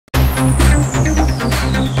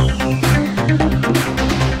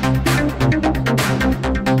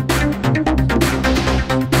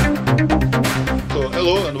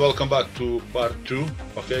to part 2.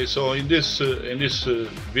 Okay, so in this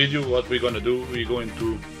video, what we're gonna do, we're going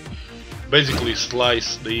to basically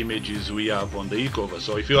slice the images we have on the eCover.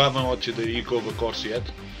 So if you haven't watched the eCover course yet,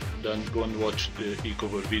 then go and watch the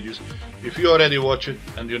eCover videos. If you already watch it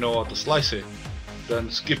and you know how to slice it,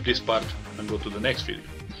 then skip this part and go to the next video.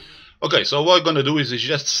 Okay, so what we're gonna do is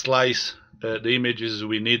just slice the images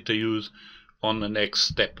we need to use on the next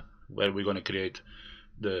step, where we're gonna create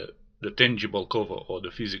the tangible cover or the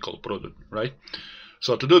physical product, right?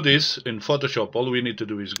 So to do this in Photoshop, all we need to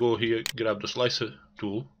do is go here, grab the slicer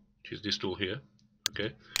tool, which is this tool here,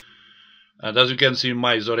 okay? And as you can see,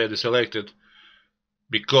 mine is already selected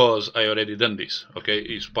because I already done this, okay?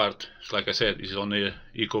 It's part, like I said, is on the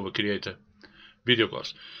eCover Creator video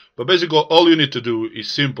course. But basically all you need to do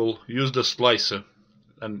is simple, use the slicer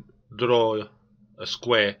and draw a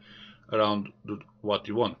square around what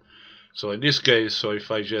you want. So in this case, so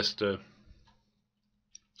if I just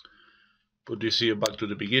put this here back to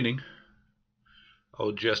the beginning,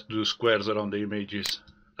 I'll just do squares around the images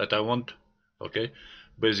that I want. Okay,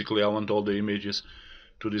 basically I want all the images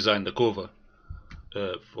to design the cover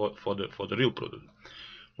for the real product.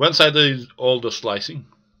 Once I did all the slicing,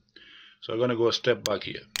 so I'm gonna go a step back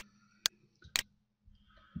here.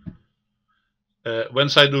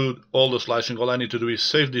 Once I do all the slicing, all I need to do is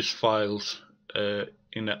save these files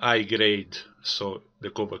in a high grade, so the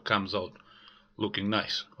cover comes out looking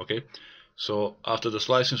nice. Okay, so after the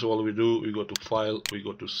slicing, so all we do, we go to file, we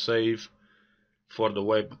go to save for the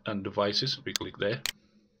web and devices, we click there.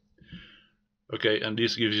 Okay, and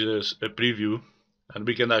this gives us a preview, and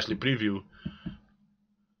we can actually preview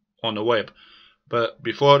on the web. But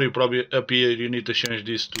before you probably up here, you need to change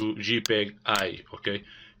this to JPEG I. Okay,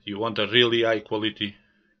 you want a really high quality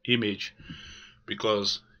image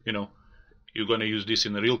because you know you're going to use this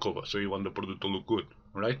in a real cover, so you want the product to look good,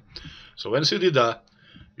 right? So once you did that,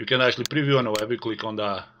 you can actually preview on the web. You click on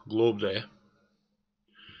the globe there,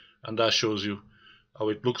 and that shows you how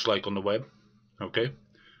it looks like on the web. Okay,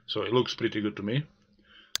 so it looks pretty good to me.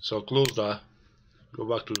 So close that, go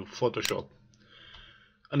back to Photoshop,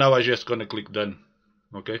 and now I'm just gonna click done.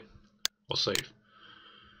 Okay, or save.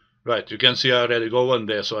 Right, you can see I already go one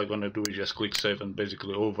there, so I'm gonna do is just click save and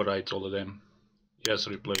basically overwrite all of them. Yes,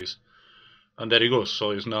 replace. And there it goes.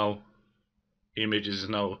 So it's now images is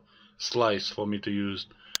now sliced for me to use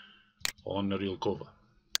on the real cover.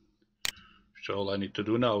 So all I need to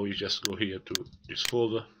do now is just go here to this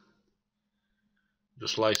folder, the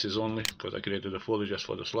slices only, because I created a folder just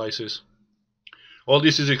for the slices. All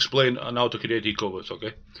this is explained on how to create e-covers.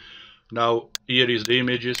 Okay, now here is the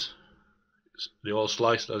images, they're all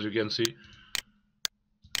sliced as you can see,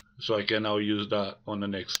 so I can now use that on the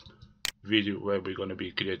next video where we're going to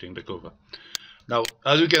be creating the cover. Now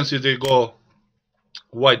as you can see, they go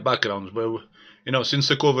white backgrounds, but you know, since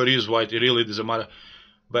the cover is white, it really doesn't matter.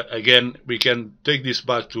 But again, we can take this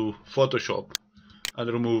back to Photoshop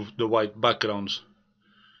and remove the white backgrounds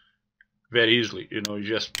very easily. You know, you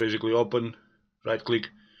just basically open, right click,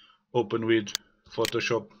 open with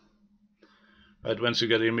Photoshop. Right, once you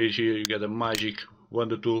get the image here, you get a magic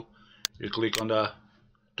wonder tool, you click on that,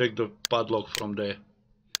 take the padlock from there.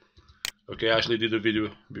 Okay, I actually did a video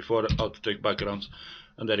before how to take backgrounds,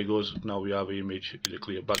 and there it goes. Now we have an image in a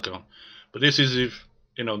clear background. But this is if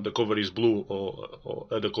you know the cover is blue or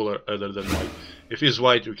other color other than white. If it's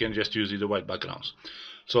white, you can just use the white backgrounds.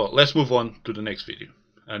 So let's move on to the next video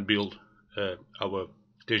and build our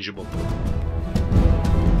tangible product.